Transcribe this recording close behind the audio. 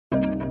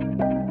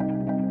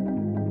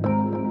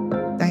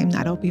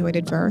not opioid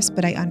adverse,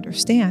 but I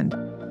understand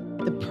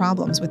the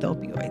problems with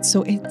opioids.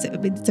 So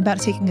it's about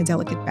taking a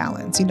delicate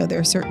balance. There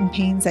are certain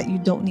pains that you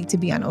don't need to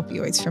be on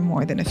opioids for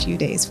more than a few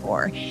days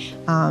for.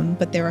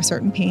 But there are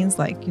certain pains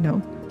like,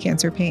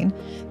 cancer pain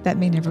that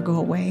may never go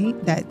away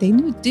that they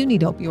do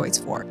need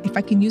opioids for. If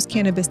I can use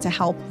cannabis to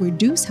help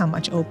reduce how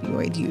much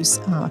opioid use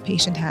a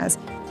patient has,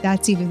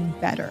 that's even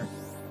better.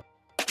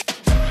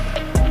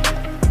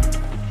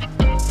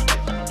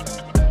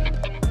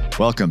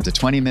 Welcome to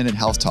 20-Minute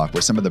Health Talk,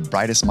 where some of the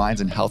brightest minds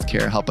in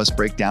healthcare help us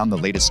break down the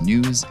latest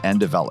news and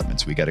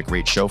developments. We got a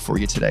great show for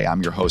you today.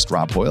 I'm your host,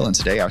 Rob Hoyle, and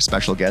today our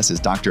special guest is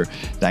Dr.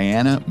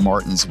 Diana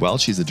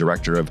Martins-Welch. She's the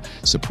Director of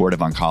Supportive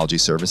Oncology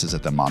Services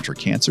at the Montreux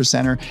Cancer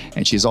Center,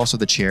 and she's also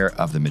the Chair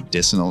of the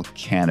Medicinal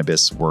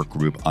Cannabis Work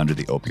Group under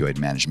the Opioid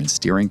Management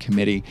Steering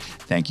Committee.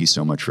 Thank you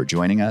so much for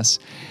joining us.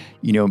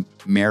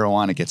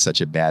 Marijuana gets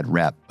such a bad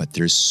rep, but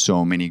there's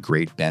so many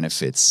great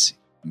benefits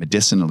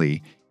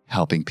medicinally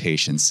helping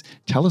patients.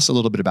 Tell us a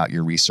little bit about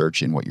your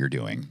research and what you're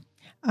doing.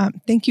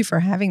 Thank you for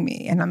having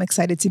me, and I'm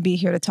excited to be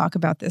here to talk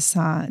about this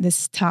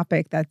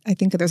topic that I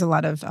think there's a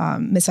lot of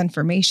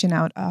misinformation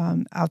out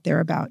there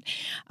about.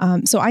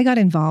 So I got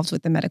involved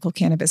with the medical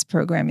cannabis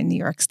program in New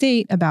York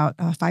State about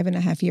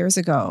 5.5 years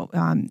ago.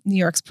 New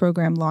York's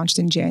program launched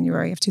in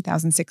January of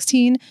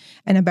 2016,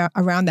 and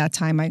around that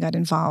time I got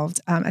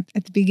involved. At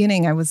the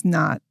beginning, I was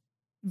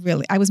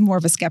more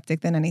of a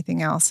skeptic than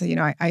anything else.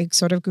 I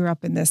sort of grew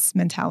up in this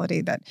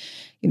mentality that,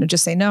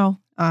 just say no.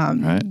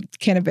 Right.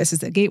 Cannabis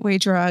is a gateway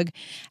drug.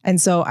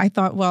 And so I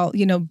thought,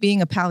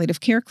 being a palliative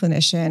care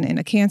clinician in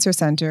a cancer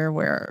center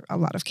where a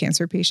lot of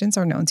cancer patients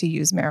are known to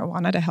use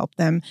marijuana to help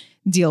them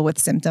deal with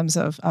symptoms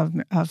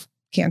of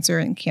cancer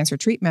and cancer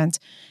treatment,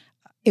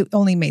 it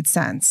only made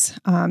sense.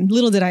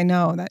 Little did I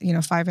know that,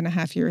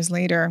 5.5 years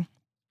later,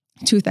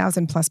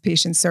 2,000 plus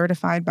patients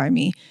certified by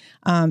me,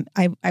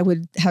 I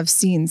would have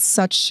seen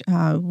such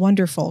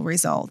wonderful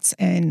results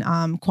in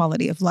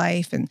quality of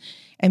life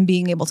and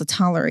being able to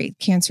tolerate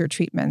cancer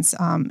treatments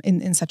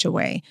in such a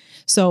way.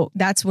 So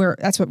that's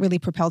what really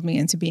propelled me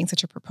into being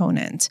such a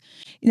proponent.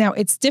 Now,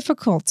 it's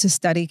difficult to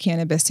study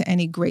cannabis to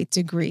any great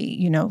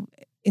degree.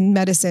 In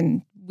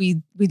medicine,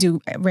 we do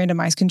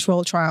randomized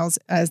control trials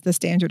as the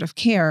standard of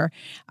care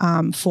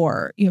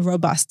for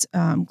robust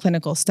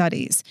clinical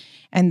studies.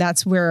 And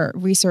that's where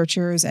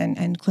researchers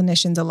and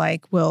clinicians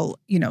alike will,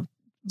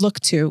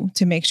 look to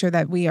make sure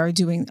that we are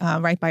doing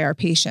right by our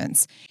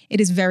patients. It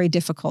is very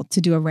difficult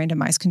to do a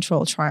randomized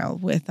control trial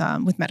with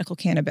medical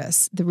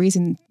cannabis. The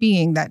reason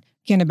being that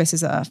cannabis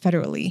is a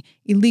federally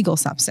illegal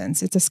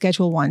substance. It's a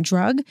Schedule I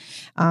drug.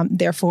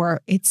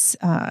 Therefore, it's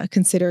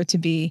considered to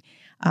be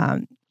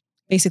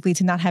basically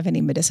to not have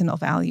any medicinal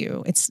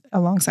value. It's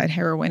alongside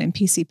heroin and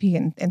PCP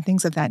and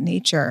things of that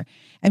nature.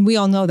 And we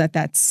all know that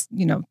that's,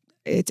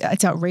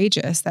 it's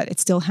outrageous that it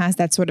still has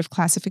that sort of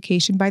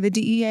classification by the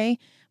DEA.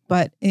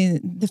 But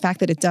the fact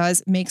that it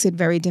does makes it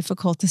very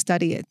difficult to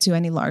study it to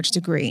any large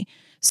degree.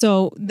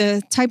 So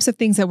the types of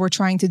things that we're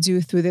trying to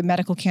do through the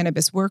Medical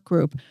Cannabis Work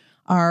Group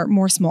are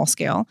more small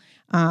scale.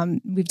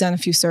 We've done a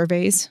few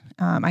surveys.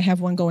 I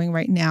have one going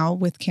right now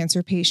with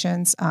cancer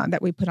patients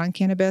that we put on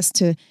cannabis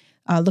to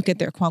look at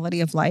their quality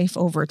of life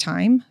over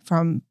time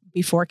from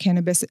before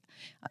cannabis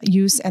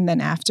use and then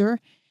after.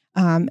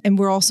 And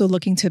we're also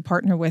looking to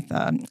partner with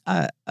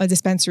a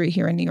dispensary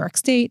here in New York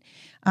State,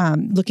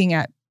 looking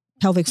at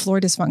pelvic floor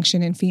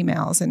dysfunction in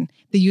females and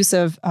the use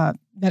of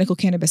medical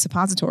cannabis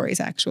suppositories,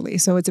 actually.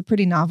 So it's a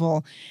pretty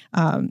novel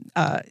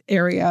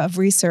area of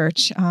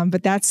research,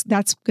 but that's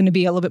going to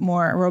be a little bit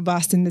more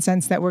robust in the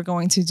sense that we're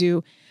going to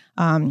do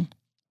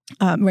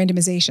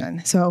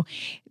randomization. So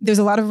there's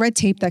a lot of red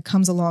tape that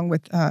comes along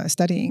with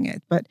studying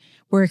it, but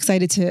we're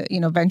excited to,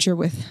 venture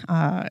with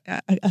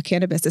a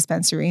cannabis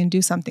dispensary and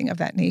do something of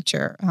that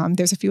nature.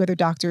 There's a few other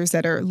doctors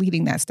that are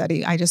leading that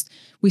study.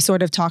 We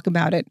sort of talk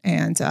about it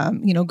and,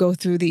 go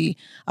through the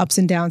ups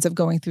and downs of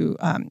going through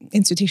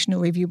institutional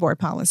review board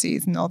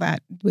policies and all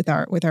that with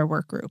our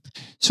work group.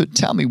 So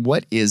tell me,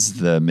 what is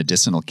the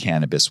Medicinal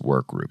Cannabis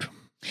Work Group?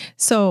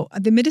 So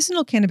the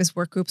Medicinal Cannabis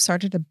Work Group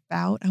started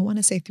about, I want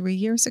to say 3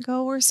 years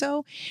ago or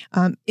so.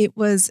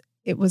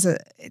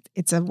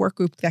 It's a work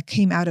group that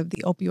came out of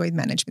the Opioid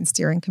Management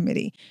Steering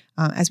Committee.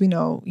 As we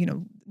know,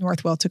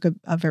 Northwell took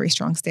a very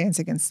strong stance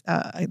against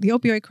the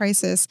opioid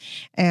crisis,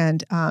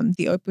 and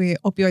the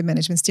Opioid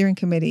Management Steering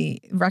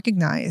Committee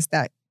recognized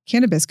that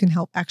cannabis can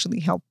help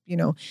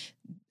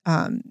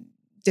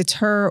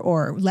deter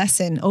or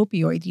lessen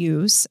opioid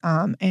use,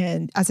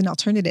 and as an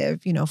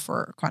alternative,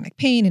 for chronic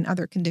pain and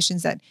other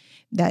conditions that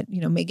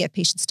may get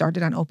patients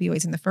started on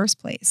opioids in the first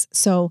place.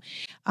 So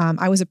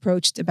I was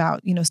approached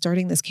about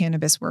starting this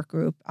cannabis work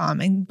group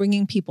and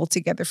bringing people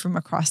together from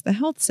across the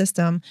health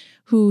system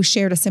who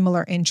shared a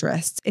similar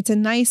interest. It's a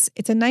nice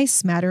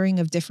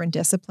smattering of different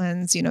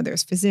disciplines.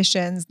 There's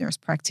physicians, nurse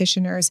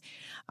practitioners,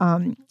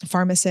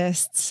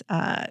 pharmacists,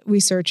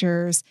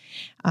 researchers,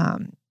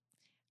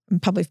 I'm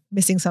probably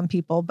missing some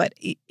people, but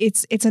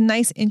it's a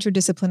nice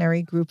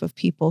interdisciplinary group of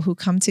people who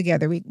come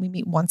together. We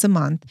meet once a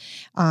month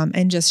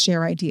and just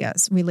share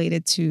ideas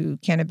related to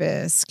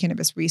cannabis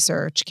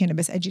research,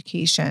 cannabis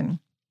education.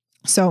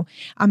 So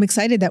I'm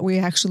excited that we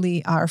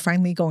actually are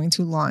finally going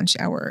to launch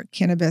our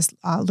cannabis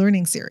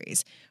learning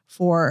series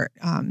for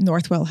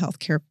Northwell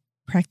Healthcare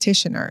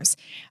practitioners.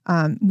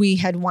 We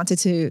had wanted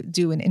to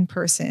do an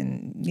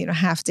in-person,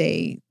 half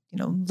day,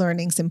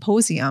 learning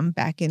symposium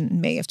back in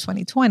May of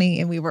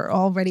 2020, and we were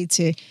all ready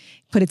to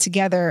put it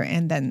together.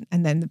 And then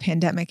the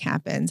pandemic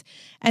happened.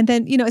 And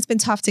then, it's been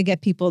tough to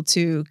get people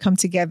to come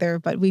together,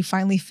 but we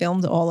finally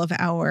filmed all of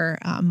our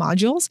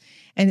modules.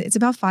 And it's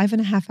about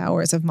 5.5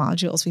 hours of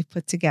modules we've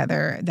put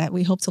together that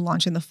we hope to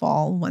launch in the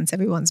fall once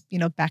everyone's,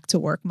 back to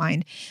work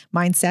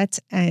mindset.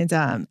 And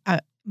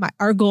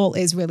our goal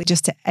is really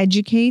just to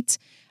educate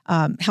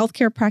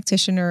healthcare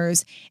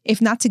practitioners,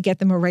 if not to get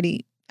them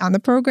already on the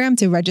program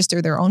to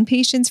register their own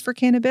patients for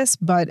cannabis,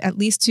 but at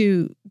least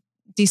to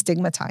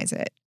destigmatize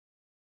it.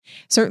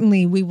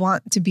 Certainly, we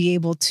want to be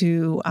able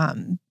to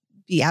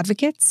be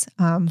advocates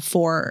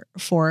for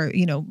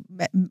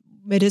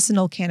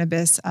medicinal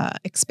cannabis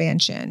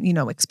expansion,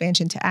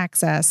 expansion to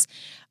access,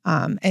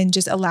 and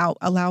just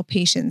allow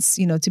patients,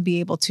 to be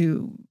able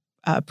to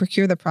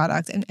procure the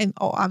product and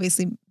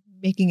obviously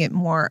making it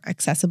more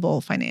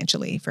accessible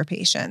financially for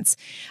patients.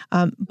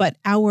 But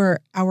our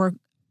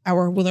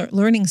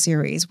learning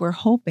series, we're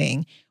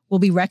hoping, will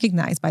be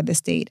recognized by the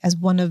state as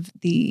one of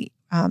the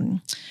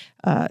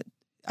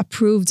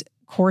approved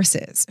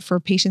courses for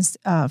patients,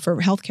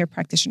 for healthcare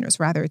practitioners,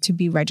 rather, to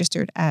be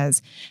registered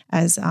as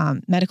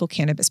medical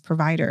cannabis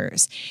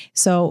providers.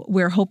 So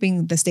we're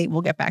hoping the state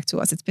will get back to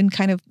us.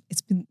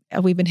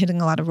 We've been hitting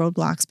a lot of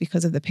roadblocks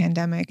because of the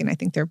pandemic, and I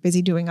think they're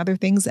busy doing other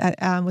things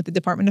with the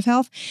Department of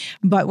Health.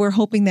 But we're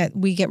hoping that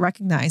we get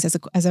recognized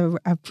as a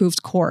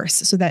approved course,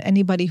 so that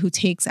anybody who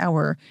takes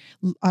our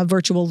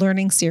virtual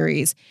learning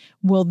series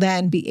will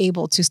then be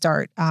able to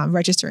start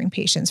registering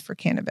patients for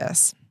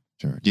cannabis.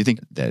 Sure. Do you think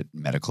that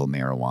medical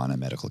marijuana,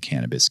 medical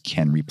cannabis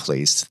can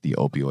replace the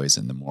opioids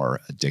and the more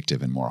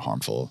addictive and more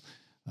harmful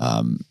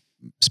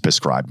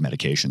prescribed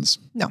medications?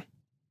 No.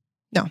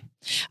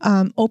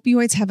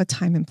 Opioids have a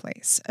time and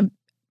place.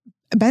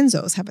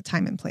 Benzos have a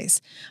time and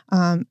place.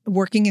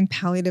 Working in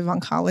palliative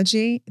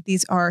oncology,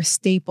 these are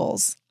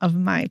staples of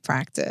my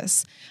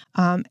practice.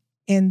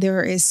 And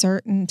there is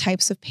certain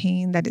types of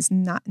pain that is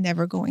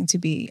never going to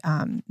be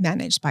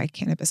managed by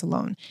cannabis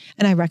alone.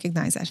 And I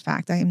recognize that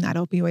fact. I am not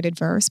opioid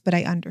adverse, but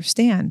I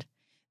understand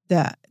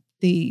the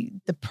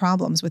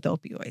problems with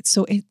opioids.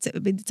 So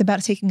it's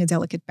about taking a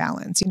delicate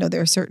balance.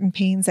 There are certain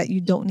pains that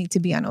you don't need to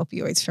be on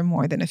opioids for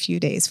more than a few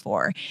days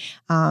for.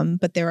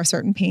 But there are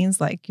certain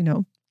pains like,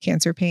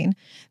 cancer pain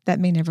that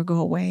may never go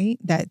away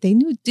that they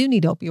do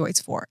need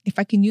opioids for. If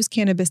I can use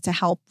cannabis to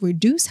help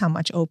reduce how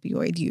much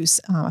opioid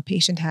use a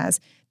patient has,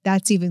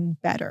 that's even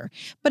better.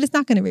 But it's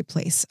not going to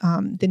replace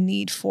the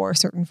need for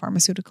certain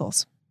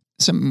pharmaceuticals.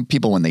 Some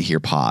people, when they hear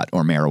pot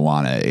or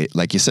marijuana,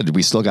 like you said,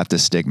 we still got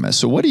this stigma.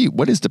 So what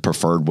is the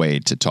preferred way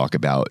to talk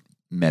about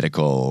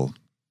medical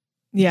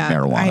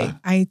marijuana?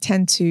 I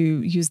tend to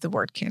use the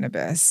word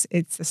cannabis.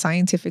 It's the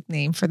scientific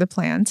name for the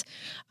plant.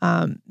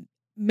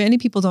 Many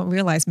people don't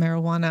realize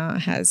marijuana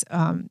has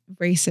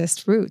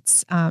racist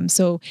roots.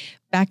 So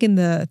back in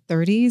the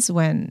 30s,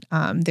 when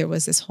there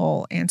was this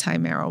whole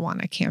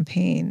anti-marijuana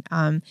campaign,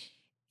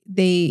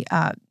 they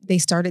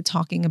started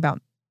talking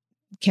about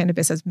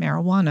cannabis as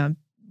marijuana,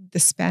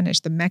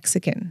 the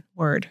Mexican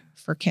word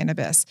for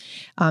cannabis,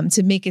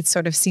 to make it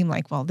sort of seem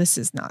like, well, this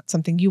is not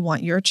something you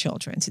want your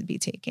children to be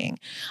taking.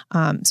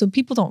 So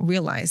people don't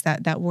realize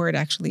that word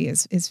actually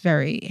is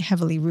very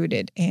heavily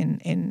rooted in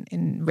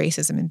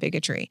racism and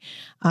bigotry.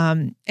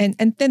 And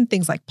then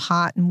things like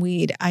pot and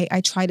weed,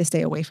 I try to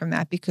stay away from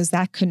that because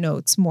that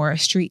connotes more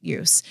street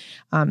use.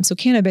 So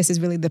cannabis is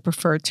really the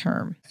preferred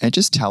term. And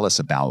just tell us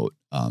about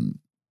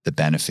the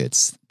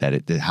benefits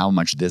how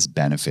much this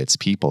benefits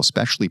people,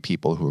 especially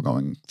people who are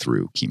going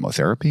through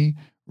chemotherapy,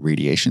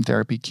 radiation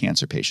therapy,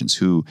 cancer patients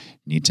who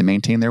need to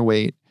maintain their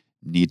weight,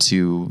 need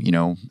to,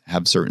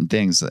 have certain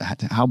things.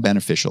 How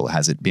beneficial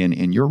has it been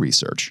in your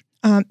research?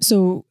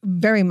 So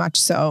very much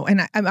so.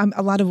 And I'm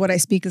a lot of what I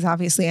speak is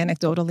obviously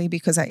anecdotally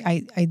because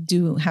I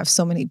do have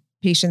so many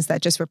patients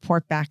that just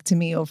report back to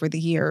me over the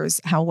years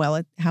how well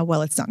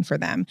it's done for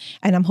them.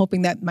 And I'm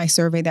hoping that my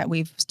survey that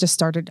we've just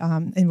started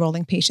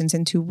enrolling patients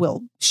into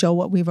will show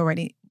what we've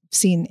already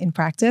seen in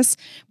practice.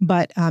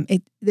 But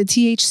the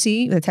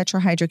THC, the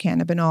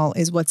tetrahydrocannabinol,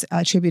 is what's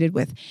attributed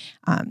with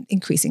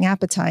increasing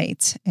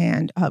appetite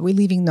and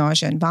relieving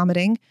nausea and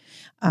vomiting,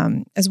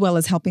 as well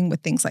as helping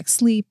with things like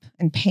sleep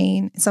and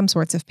pain, some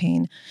sorts of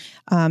pain.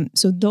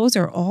 So those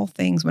are all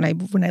things. When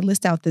I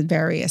list out the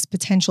various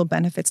potential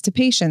benefits to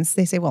patients,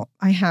 they say, "Well,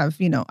 I have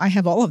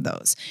all of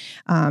those,"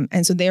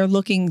 and so they're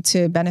looking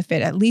to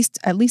benefit at least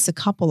a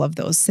couple of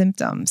those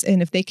symptoms.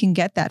 And if they can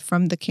get that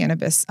from the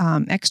cannabis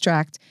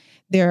extract,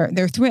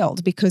 they're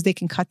thrilled because they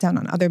can cut down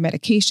on other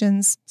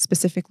medications.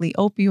 Specifically,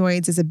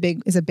 opioids is a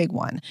big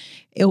one.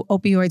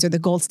 Opioids are the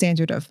gold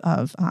standard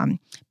of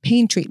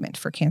pain treatment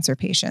for cancer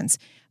patients.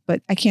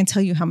 But I can't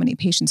tell you how many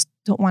patients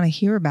don't want to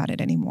hear about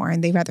it anymore,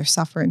 and they rather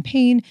suffer in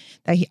pain.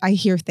 I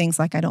hear things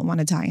like, "I don't want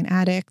to die an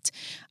addict."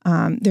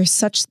 There's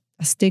such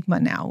a stigma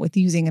now with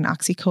using an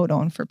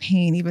oxycodone for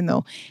pain, even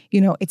though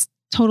it's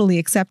totally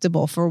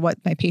acceptable for what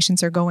my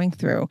patients are going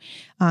through.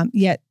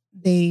 Yet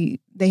they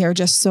are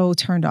just so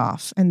turned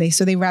off, and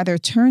they rather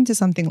turn to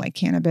something like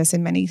cannabis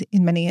in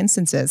many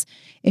instances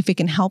if it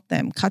can help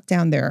them cut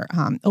down their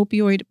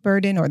opioid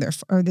burden or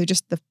they're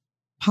just the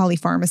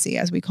polypharmacy,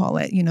 as we call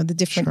it,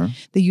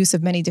 the use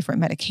of many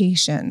different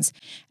medications.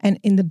 And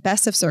in the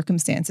best of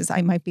circumstances,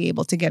 I might be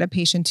able to get a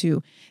patient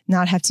to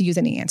not have to use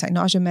any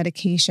anti-nausea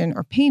medication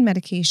or pain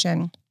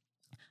medication,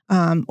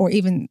 or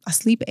even a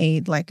sleep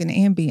aid like an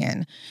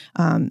Ambien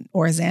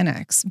or a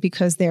Xanax,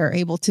 because they're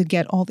able to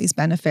get all these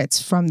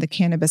benefits from the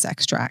cannabis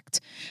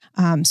extract.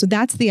 So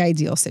that's the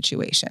ideal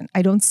situation.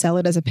 I don't sell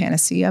it as a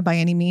panacea by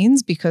any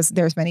means, because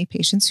there's many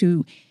patients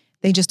who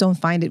they just don't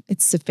find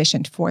it's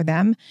sufficient for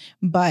them,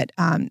 but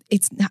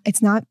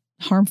it's not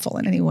harmful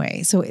in any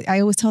way. So I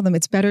always tell them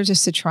it's better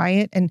just to try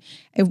it, and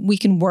we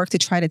can work to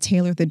try to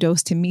tailor the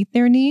dose to meet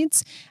their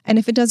needs. And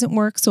if it doesn't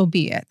work, so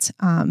be it.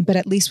 But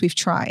at least we've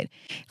tried.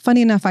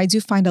 Funny enough, I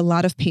do find a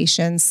lot of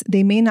patients,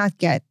 they may not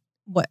get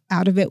what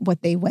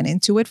they went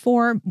into it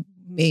for.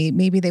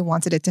 Maybe they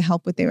wanted it to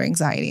help with their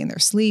anxiety and their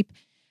sleep,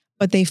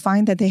 but they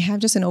find that they have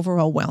just an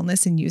overall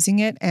wellness in using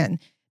it, and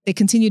they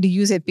continue to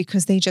use it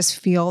because they just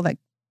feel like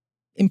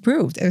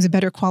improved. There's a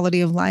better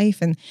quality of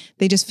life, and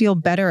they just feel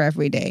better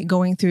every day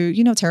going through,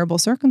 terrible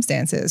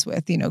circumstances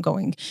with,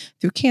 going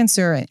through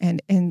cancer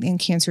and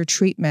cancer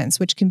treatments,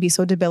 which can be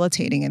so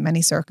debilitating in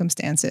many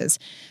circumstances.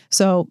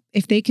 So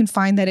if they can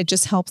find that it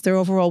just helps their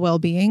overall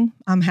well-being,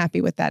 I'm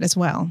happy with that as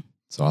well.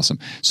 That's awesome.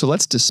 So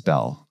let's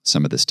dispel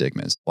some of the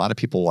stigmas. A lot of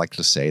people like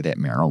to say that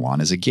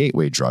marijuana is a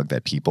gateway drug,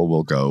 that people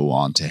will go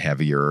on to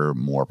heavier,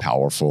 more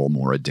powerful,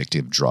 more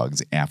addictive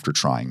drugs after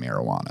trying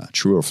marijuana.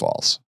 True or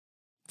false?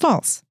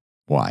 False.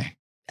 Why?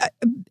 I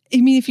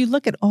mean, if you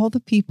look at all the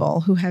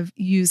people who have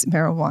used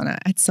marijuana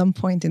at some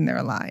point in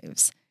their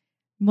lives,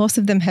 most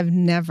of them have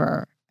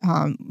never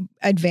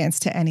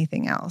advanced to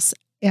anything else.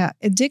 Yeah,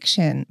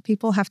 addiction,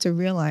 people have to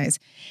realize,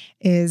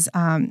 is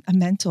a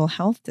mental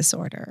health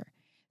disorder.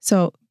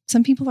 So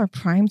some people are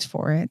primed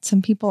for it.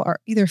 Some people are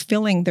either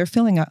filling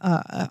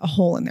a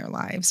hole in their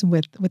lives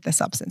with the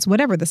substance,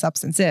 whatever the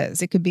substance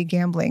is. It could be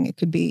gambling. It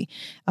could be,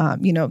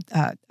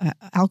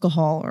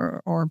 alcohol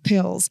or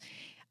pills.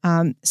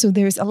 So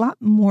there's a lot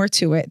more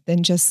to it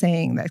than just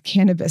saying that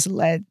cannabis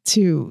led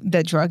to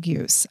the drug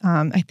use.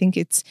 I think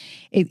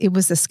it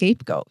was a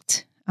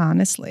scapegoat,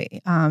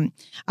 honestly.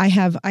 I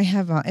have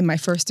in my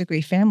first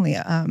degree family,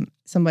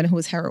 someone who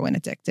was heroin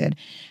addicted.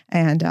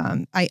 And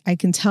I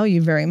can tell you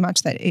very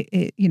much that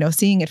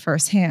seeing it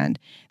firsthand,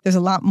 there's a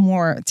lot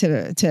more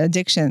to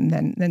addiction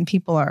than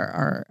people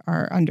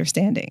are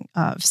understanding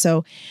of.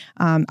 So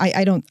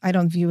I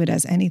don't view it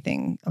as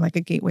anything like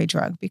a gateway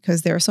drug,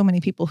 because there are so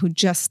many people who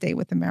just stay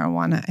with the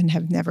marijuana and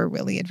have never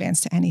really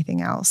advanced to anything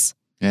else.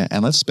 Yeah,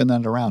 and let's spin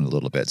that around a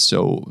little bit.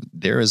 So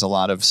there is a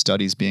lot of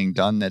studies being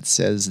done that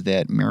says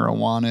that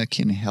marijuana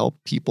can help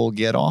people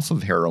get off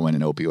of heroin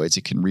and opioids.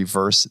 It can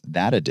reverse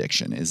that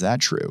addiction. Is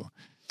that true?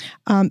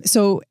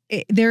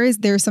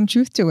 There's some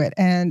truth to it.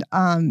 And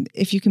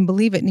if you can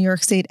believe it, New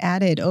York State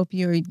added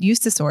opioid use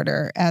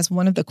disorder as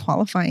one of the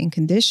qualifying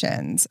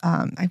conditions,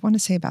 I want to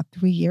say about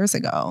 3 years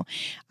ago.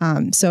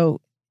 So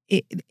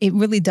it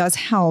really does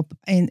help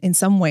in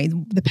some way.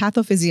 The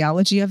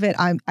pathophysiology of it,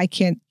 I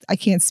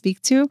can't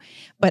speak to,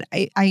 but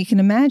I can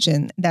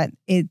imagine that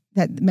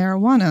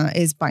marijuana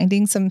is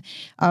binding some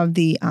of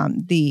the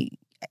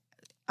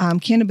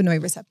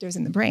cannabinoid receptors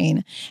in the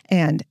brain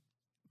and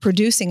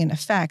producing an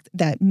effect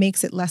that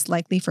makes it less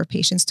likely for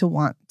patients to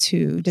want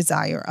to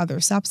desire other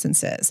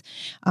substances.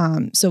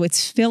 So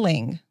it's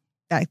filling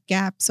that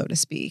gap, so to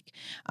speak,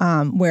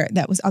 where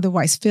that was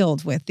otherwise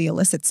filled with the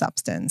illicit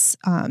substance.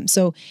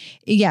 So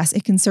yes,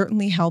 it can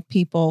certainly help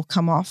people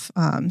come off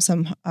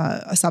some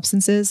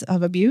substances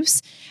of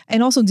abuse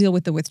and also deal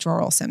with the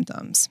withdrawal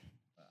symptoms.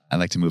 I'd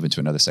like to move into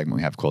another segment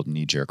we have called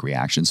knee-jerk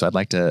reaction. So I'd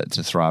like to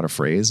throw out a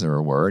phrase or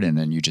a word, and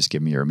then you just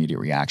give me your immediate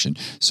reaction.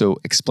 So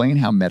explain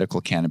how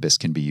medical cannabis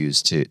can be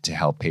used to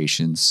help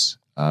patients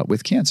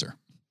with cancer.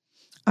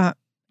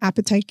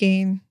 Appetite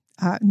gain,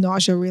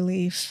 nausea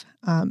relief,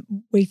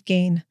 weight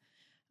gain,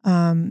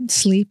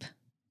 sleep.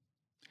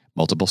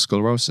 Multiple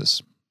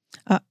sclerosis.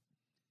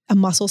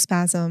 Muscle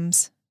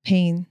spasms,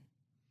 pain.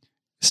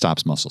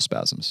 Stops muscle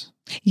spasms.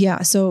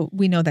 Yeah, so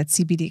we know that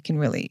CBD can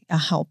really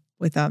help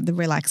with the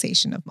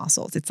relaxation of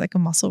muscles. It's like a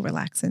muscle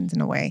relaxant in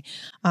a way.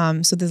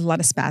 So there's a lot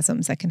of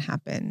spasms that can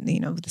happen,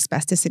 with the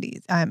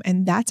spasticity.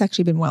 And that's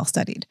actually been well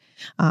studied.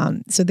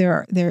 So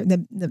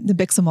the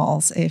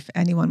biximols, if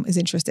anyone is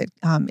interested,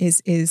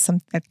 is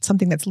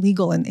something that's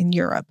legal in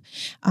Europe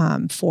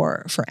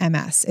for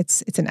MS.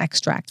 It's an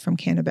extract from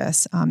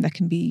cannabis that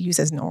can be used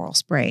as an oral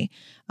spray.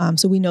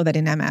 So we know that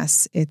in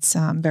MS, it's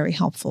very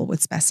helpful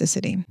with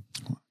spasticity.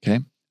 Okay.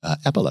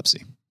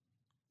 Epilepsy.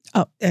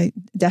 Oh,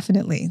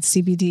 definitely.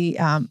 CBD.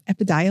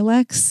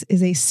 Epidiolex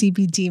is a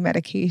CBD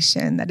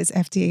medication that is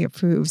FDA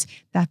approved.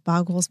 That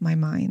boggles my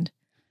mind.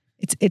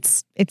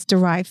 It's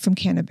derived from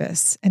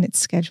cannabis, and it's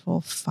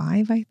Schedule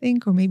 5, I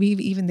think, or maybe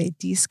even they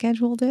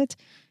descheduled it,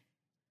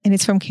 and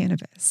it's from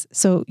cannabis.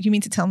 So you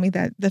mean to tell me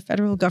that the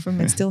federal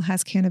government still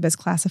has cannabis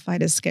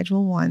classified as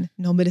Schedule 1,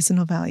 no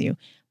medicinal value,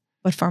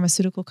 but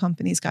pharmaceutical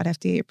companies got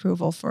FDA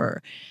approval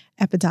for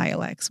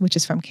Epidiolex, which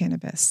is from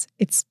cannabis?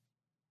 It's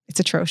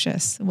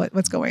atrocious.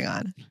 What's going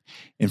on?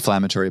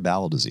 Inflammatory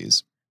bowel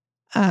disease.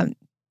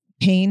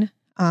 Pain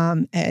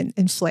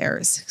and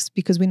flares,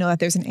 because we know that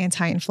there's an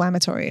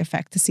anti-inflammatory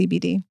effect to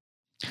CBD.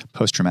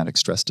 Post-traumatic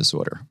stress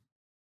disorder.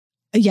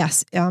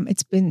 Yes,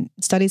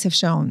 studies have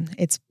shown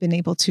it's been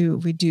able to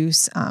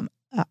reduce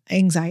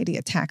anxiety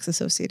attacks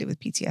associated with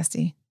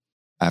PTSD.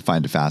 I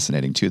find it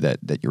fascinating too that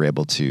you're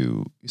able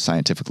to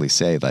scientifically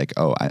say like,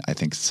 oh, I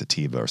think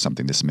sativa or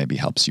something, this maybe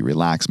helps you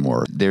relax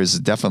more. There's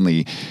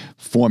definitely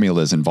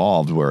formulas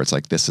involved where it's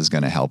like, this is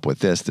going to help with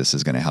this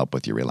is going to help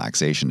with your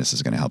relaxation, this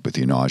is going to help with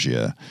your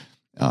nausea.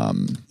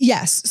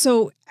 Yes.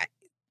 So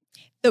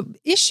the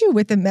issue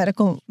with the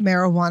medical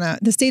marijuana,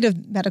 the state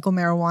of medical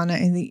marijuana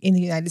in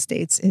the United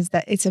States, is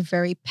that it's a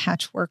very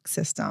patchwork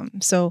system.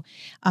 So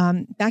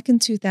back in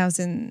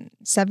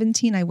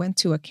 2017, I went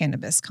to a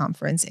cannabis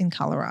conference in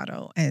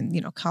Colorado,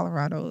 and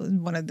Colorado is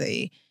one of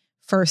the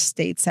first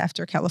states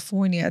after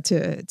California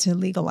to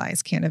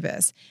legalize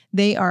cannabis.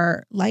 They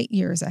are light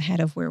years ahead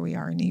of where we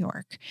are in New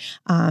York,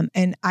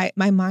 and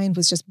my mind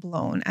was just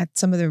blown at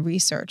some of the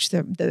research,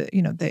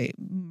 the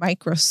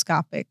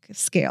microscopic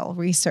scale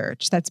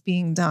research that's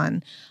being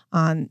done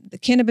on the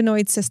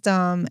cannabinoid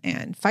system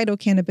and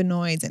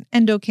phytocannabinoids and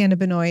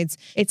endocannabinoids.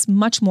 It's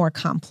much more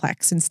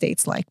complex in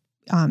states like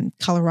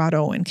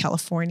Colorado and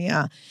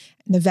California,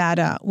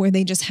 Nevada, where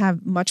they just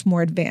have much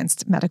more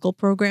advanced medical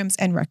programs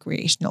and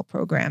recreational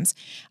programs.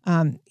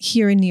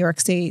 Here in New York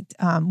State,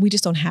 we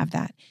just don't have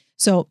that.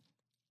 So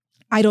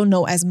I don't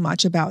know as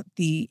much about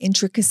the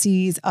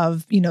intricacies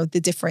of,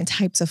 the different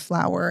types of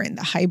flower and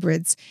the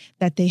hybrids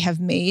that they have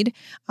made,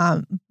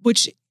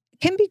 which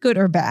can be good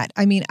or bad.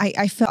 I mean,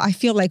 I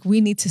feel like we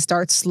need to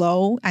start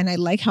slow, and I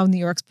like how New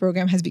York's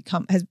program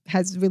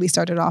has really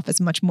started off as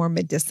much more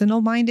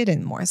medicinal minded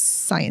and more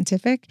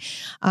scientific,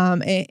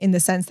 in the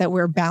sense that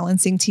we're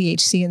balancing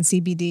THC and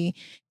CBD.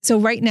 So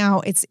right now,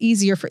 it's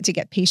easier to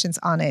get patients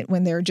on it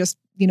when they're just,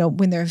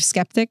 when they're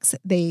skeptics.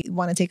 They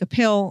want to take a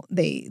pill.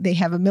 They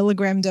have a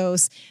milligram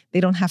dose. They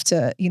don't have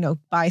to,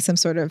 buy some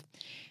sort of,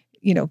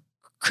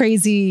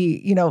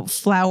 crazy,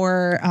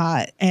 flower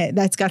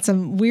that's got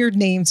some weird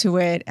name to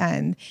it,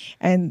 and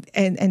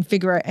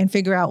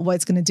figure out what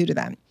it's going to do to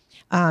them.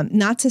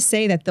 Not to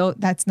say that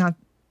that's not,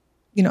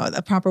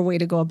 a proper way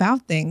to go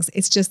about things.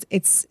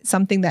 It's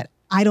something that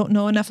I don't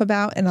know enough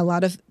about, and a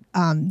lot of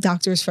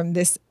doctors from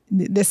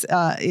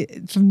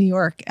from New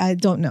York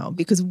don't know,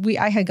 because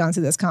I had gone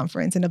to this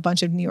conference and a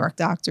bunch of New York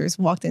doctors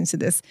walked into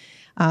this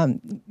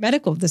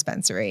medical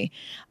dispensary,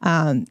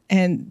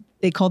 and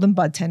they called them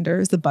bud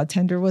tenders. The bud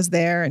tender was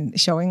there and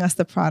showing us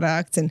the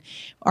product, and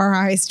our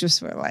eyes just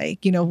were like,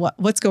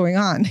 what's going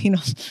on?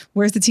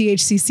 Where's the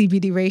THC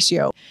CBD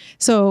ratio?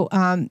 So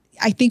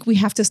I think we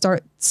have to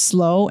start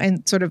slow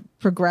and sort of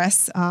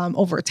progress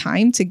over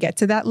time to get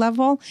to that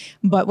level.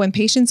 But when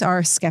patients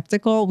are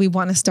skeptical, we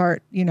want to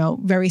start,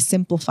 very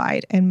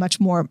simplified and much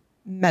more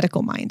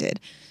medical minded.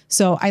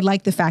 So I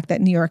like the fact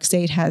that New York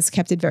State has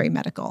kept it very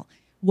medical.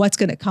 What's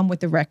going to come with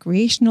the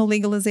recreational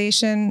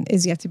legalization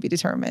is yet to be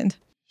determined.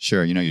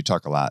 Sure. You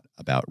talk a lot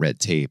about red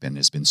tape, and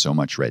there's been so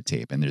much red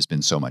tape and there's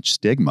been so much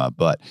stigma.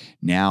 But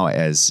now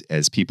as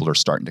people are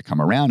starting to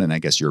come around, and I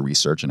guess your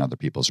research and other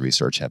people's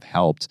research have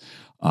helped,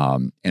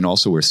 and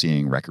also we're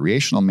seeing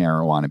recreational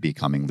marijuana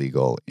becoming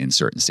legal in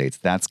certain states,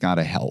 that's got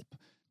to help.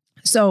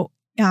 So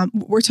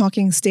we're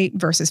talking state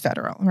versus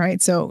federal,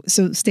 right? So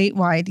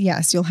statewide,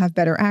 yes, you'll have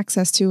better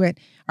access to it.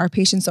 Our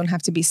patients don't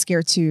have to be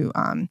scared to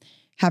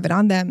have it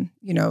on them,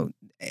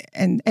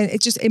 and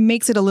it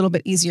makes it a little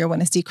bit easier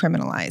when it's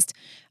decriminalized.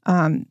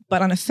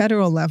 But on a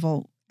federal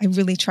level, I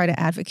really try to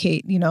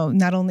advocate,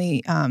 not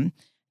only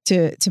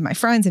to my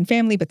friends and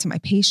family, but to my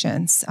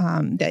patients,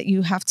 that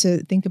you have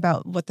to think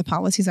about what the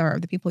policies are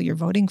of the people you're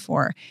voting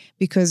for.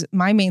 Because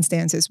my main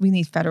stance is we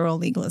need federal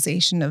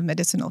legalization of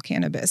medicinal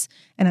cannabis.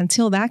 And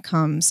until that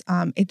comes,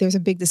 there's a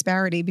big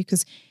disparity,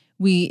 because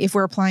if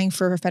we're applying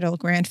for a federal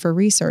grant for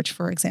research,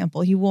 for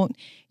example, you won't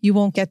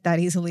get that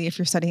easily if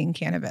you're studying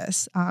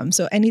cannabis.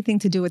 So anything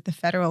to do with the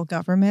federal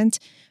government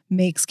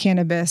makes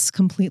cannabis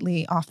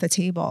completely off the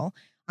table.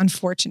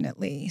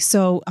 unfortunately.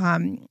 So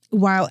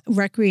while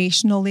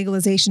recreational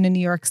legalization in New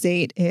York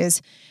State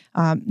is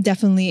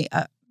definitely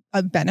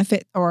a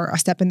benefit or a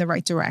step in the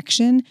right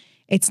direction,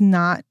 it's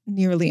not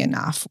nearly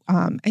enough.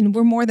 And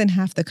we're more than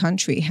half the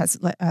country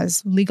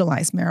has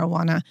legalized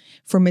marijuana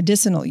for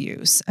medicinal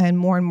use. And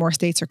more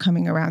states are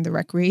coming around the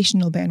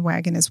recreational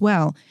bandwagon as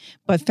well.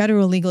 But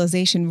federal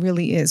legalization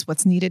really is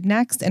what's needed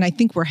next. And I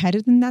think we're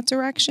headed in that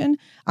direction.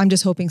 I'm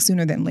just hoping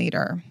sooner than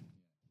later.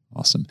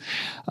 Awesome.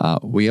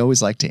 We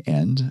always like to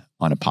end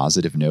on a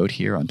positive note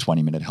here on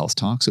 20 Minute Health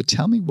Talk. So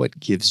tell me what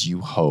gives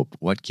you hope,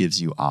 what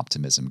gives you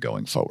optimism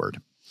going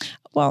forward?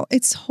 Well,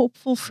 it's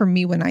hopeful for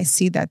me when I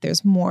see that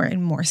there's more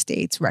and more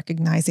states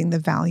recognizing the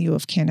value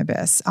of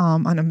cannabis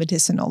on a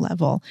medicinal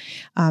level.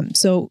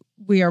 So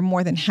we are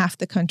more than half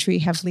the country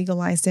have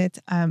legalized it.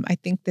 I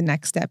think the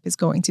next step is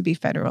going to be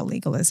federal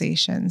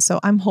legalization. So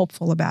I'm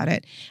hopeful about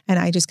it. And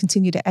I just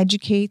continue to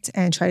educate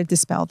and try to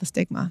dispel the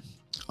stigma.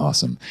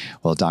 Awesome.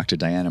 Well, Dr.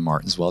 Diana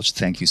Martins-Welch,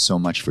 thank you so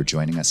much for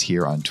joining us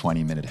here on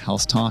 20 Minute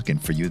Health Talk.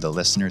 And for you, the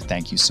listener,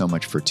 thank you so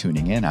much for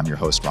tuning in. I'm your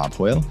host, Rob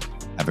Hoyle.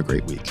 Have a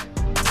great week.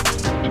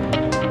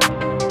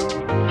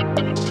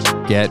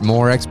 Get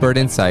more expert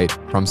insight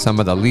from some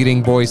of the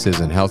leading voices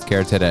in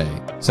healthcare today.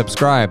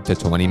 Subscribe to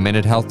 20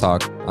 Minute Health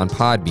Talk on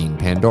Podbean,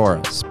 Pandora,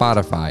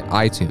 Spotify,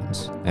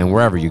 iTunes, and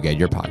wherever you get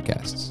your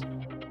podcasts.